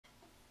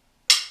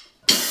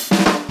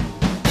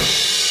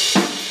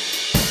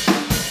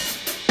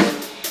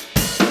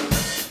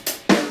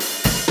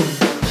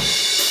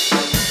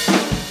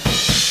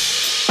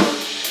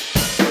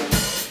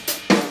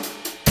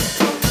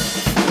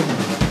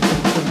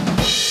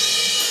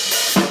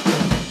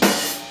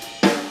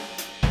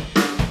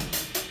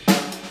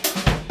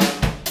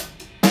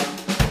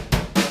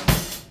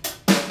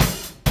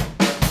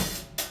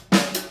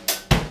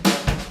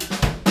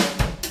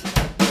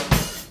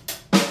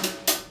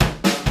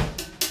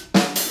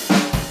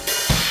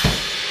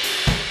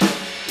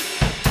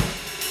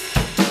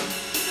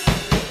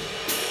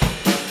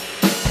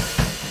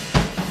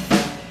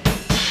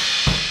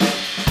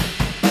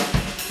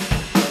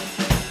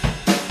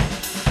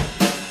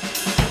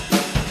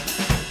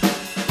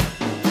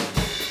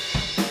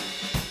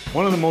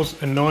One of the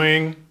most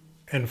annoying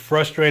and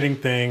frustrating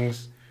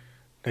things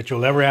that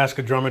you'll ever ask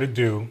a drummer to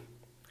do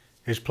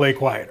is play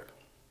quieter.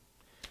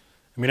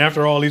 I mean,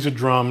 after all, these are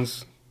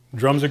drums.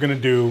 Drums are going to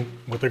do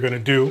what they're going to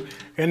do,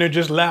 and they're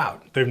just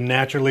loud. They're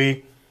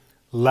naturally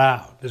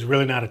loud. There's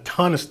really not a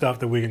ton of stuff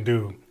that we can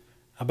do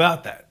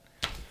about that.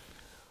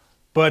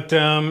 But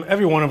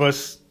every one of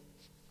us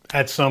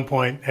at some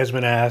point has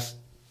been asked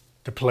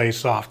to play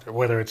softer,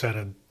 whether it's at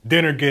a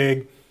dinner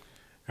gig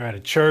or at a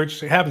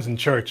church. It happens in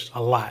church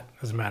a lot,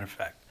 as a matter of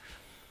fact.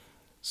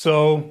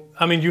 So,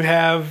 I mean, you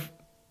have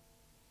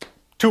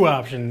two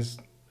options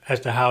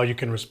as to how you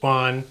can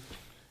respond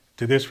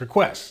to this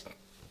request.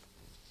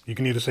 You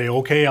can either say,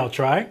 okay, I'll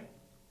try,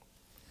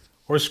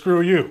 or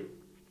screw you.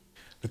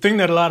 The thing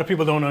that a lot of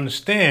people don't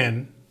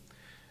understand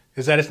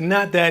is that it's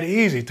not that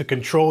easy to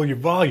control your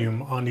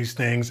volume on these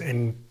things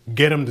and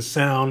get them to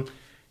sound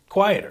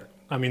quieter.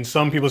 I mean,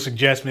 some people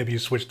suggest maybe you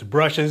switch to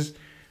brushes,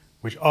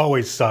 which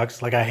always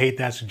sucks. Like, I hate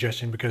that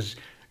suggestion because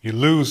you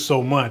lose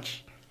so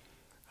much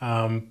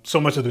of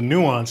the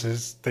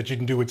nuances that you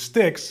can do with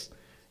sticks,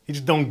 you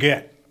just don't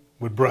get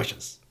with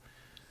brushes.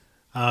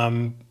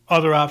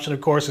 Other option, of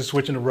course, is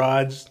switching to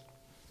rods.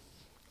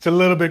 It's a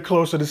little bit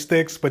closer to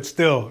sticks, but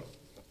still,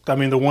 I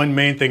mean, the one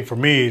main thing for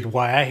me,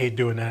 why I hate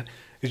doing that,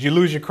 is you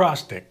lose your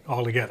cross stick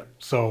altogether.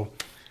 So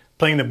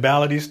playing the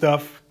ballady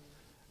stuff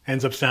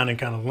ends up sounding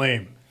kind of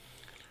lame.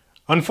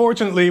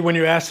 Unfortunately, when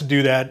you're asked to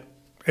do that,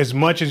 as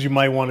much as you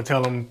might want to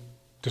tell them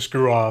to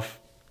screw off,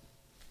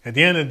 at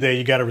the end of the day,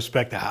 you got to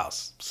respect the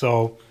house.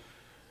 So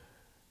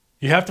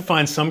you have to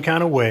find some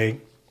kind of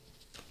way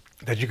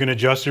that you can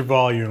adjust your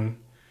volume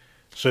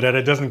so that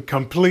it doesn't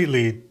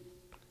completely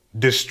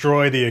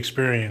destroy the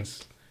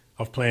experience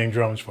of playing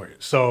drums for you.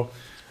 So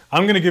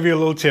I'm going to give you a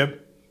little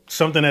tip,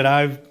 something that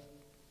I've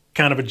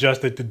kind of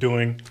adjusted to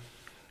doing,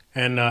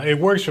 and it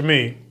works for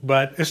me,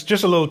 but it's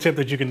just a little tip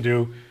that you can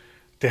do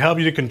to help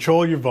you to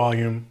control your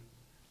volume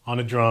on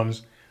the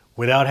drums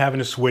without having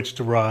to switch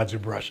to rods or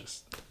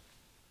brushes.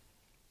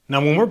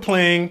 Now, when we're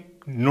playing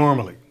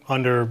normally,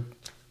 under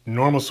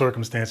normal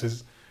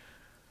circumstances,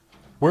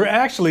 we're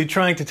actually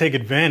trying to take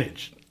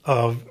advantage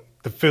of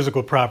the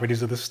physical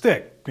properties of the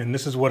stick. And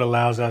this is what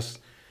allows us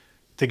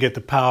to get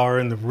the power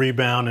and the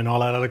rebound and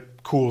all that other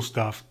cool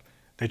stuff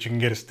that you can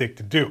get a stick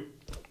to do.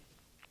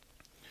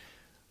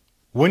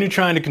 When you're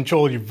trying to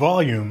control your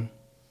volume,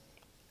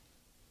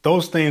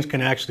 those things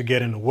can actually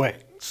get in the way.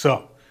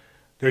 So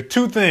there are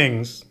two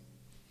things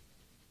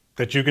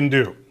that you can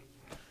do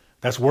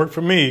that's worked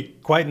for me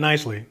quite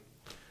nicely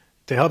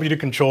to help you to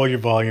control your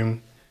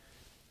volume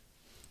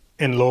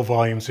in low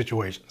volume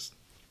situations.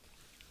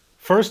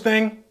 First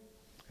thing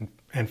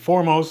and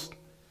foremost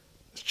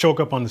is choke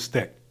up on the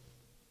stick.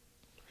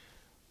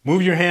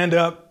 Move your hand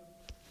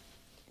up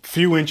a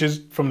few inches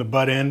from the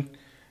butt end.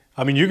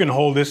 I mean, you can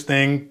hold this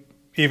thing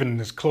even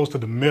as close to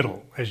the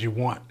middle as you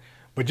want,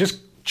 but just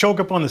choke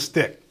up on the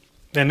stick.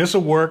 And this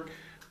will work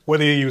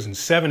whether you're using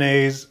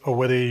 7As or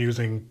whether you're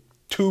using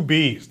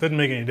 2Bs, doesn't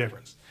make any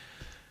difference.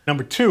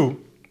 Number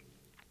two,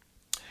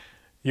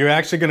 you're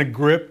actually going to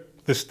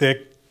grip the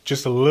stick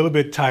just a little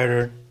bit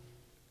tighter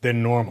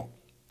than normal.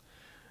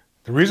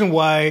 The reason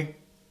why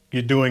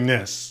you're doing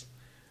this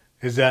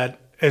is that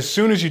as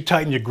soon as you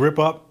tighten your grip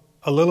up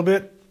a little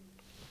bit,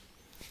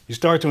 you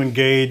start to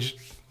engage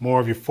more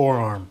of your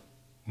forearm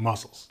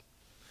muscles.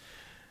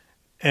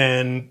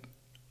 And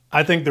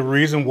I think the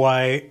reason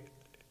why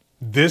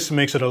this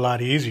makes it a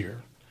lot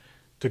easier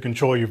to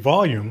control your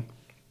volume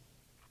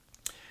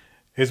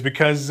is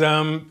because you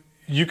have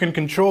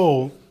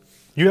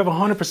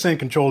 100%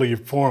 control of your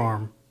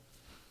forearm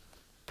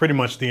pretty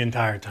much the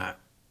entire time.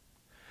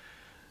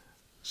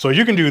 So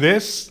you can do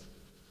this,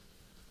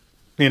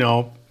 you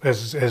know,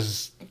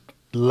 as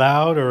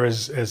loud or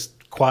as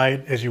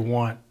quiet as you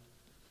want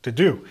to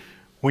do.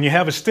 When you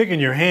have a stick in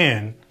your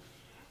hand,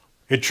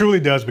 it truly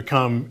does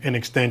become an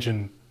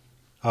extension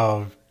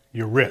of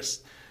your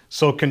wrist.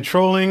 So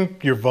controlling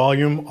your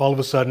volume all of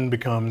a sudden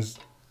becomes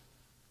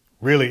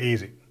really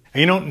easy. And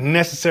you don't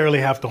necessarily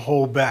have to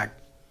hold back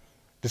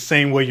the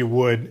same way you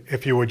would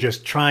if you were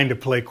just trying to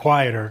play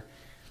quieter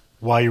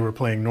while you were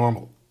playing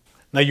normal.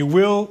 Now, you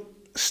will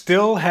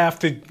still have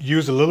to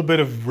use a little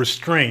bit of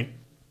restraint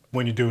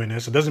when you're doing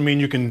this. It doesn't mean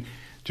you can,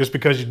 just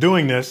because you're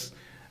doing this,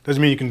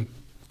 doesn't mean you can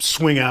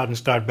swing out and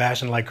start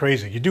bashing like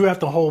crazy. You do have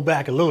to hold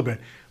back a little bit,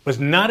 but it's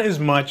not as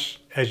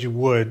much as you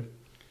would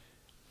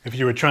if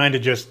you were trying to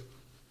just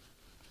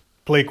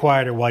play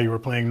quieter while you were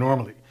playing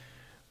normally.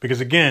 Because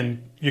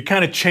again, you're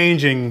kind of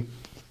changing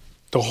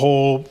the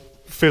whole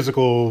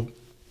physical,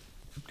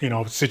 you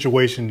know,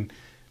 situation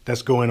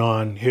that's going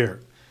on here.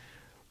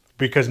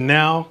 Because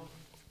now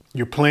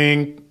you're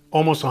playing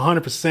almost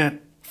 100%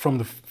 from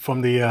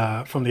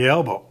the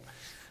elbow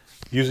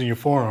using your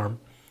forearm.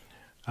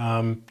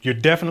 You're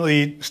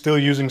definitely still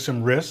using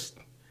some wrist,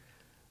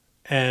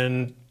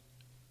 and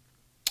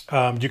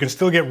you can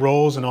still get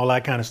rolls and all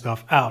that kind of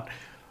stuff out.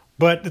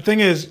 But the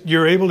thing is,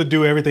 you're able to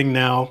do everything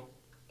now.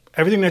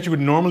 Everything that you would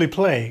normally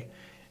play,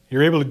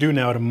 you're able to do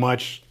now at a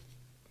much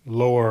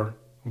lower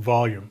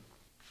volume.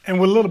 And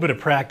with a little bit of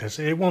practice,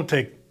 it won't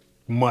take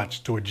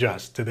much to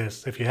adjust to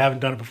this. If you haven't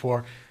done it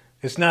before,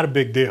 it's not a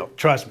big deal.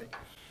 Trust me.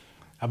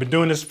 I've been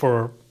doing this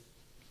for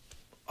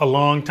a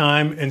long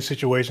time in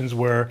situations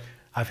where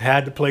I've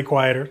had to play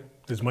quieter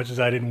as much as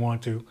I didn't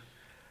want to.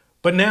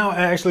 But now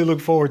I actually look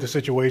forward to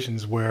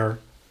situations where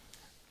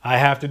I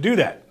have to do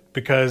that,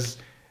 because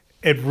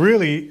it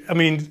really, I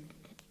mean,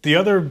 the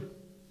other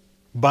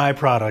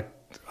byproduct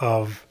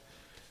of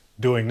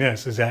doing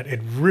this is that it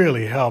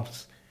really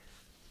helps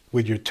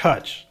with your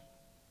touch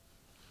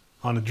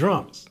on the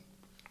drums.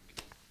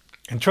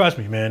 And trust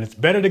me, man, it's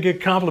better to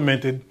get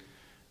complimented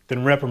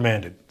than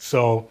reprimanded.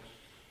 So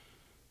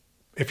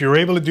if you're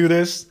able to do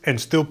this and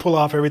still pull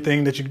off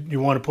everything that you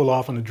want to pull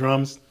off on the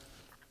drums,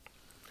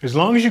 as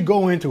long as you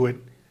go into it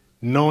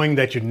knowing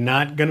that you're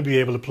not going to be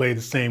able to play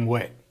the same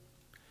way,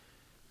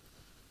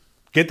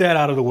 get that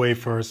out of the way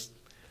first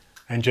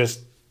and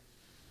just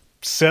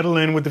settle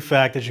in with the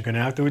fact that you're going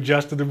to have to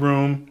adjust to the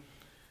room,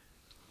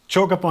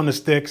 choke up on the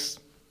sticks,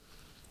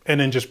 and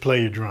then just play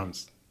your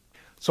drums.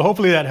 So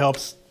hopefully that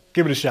helps.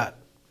 Give it a shot.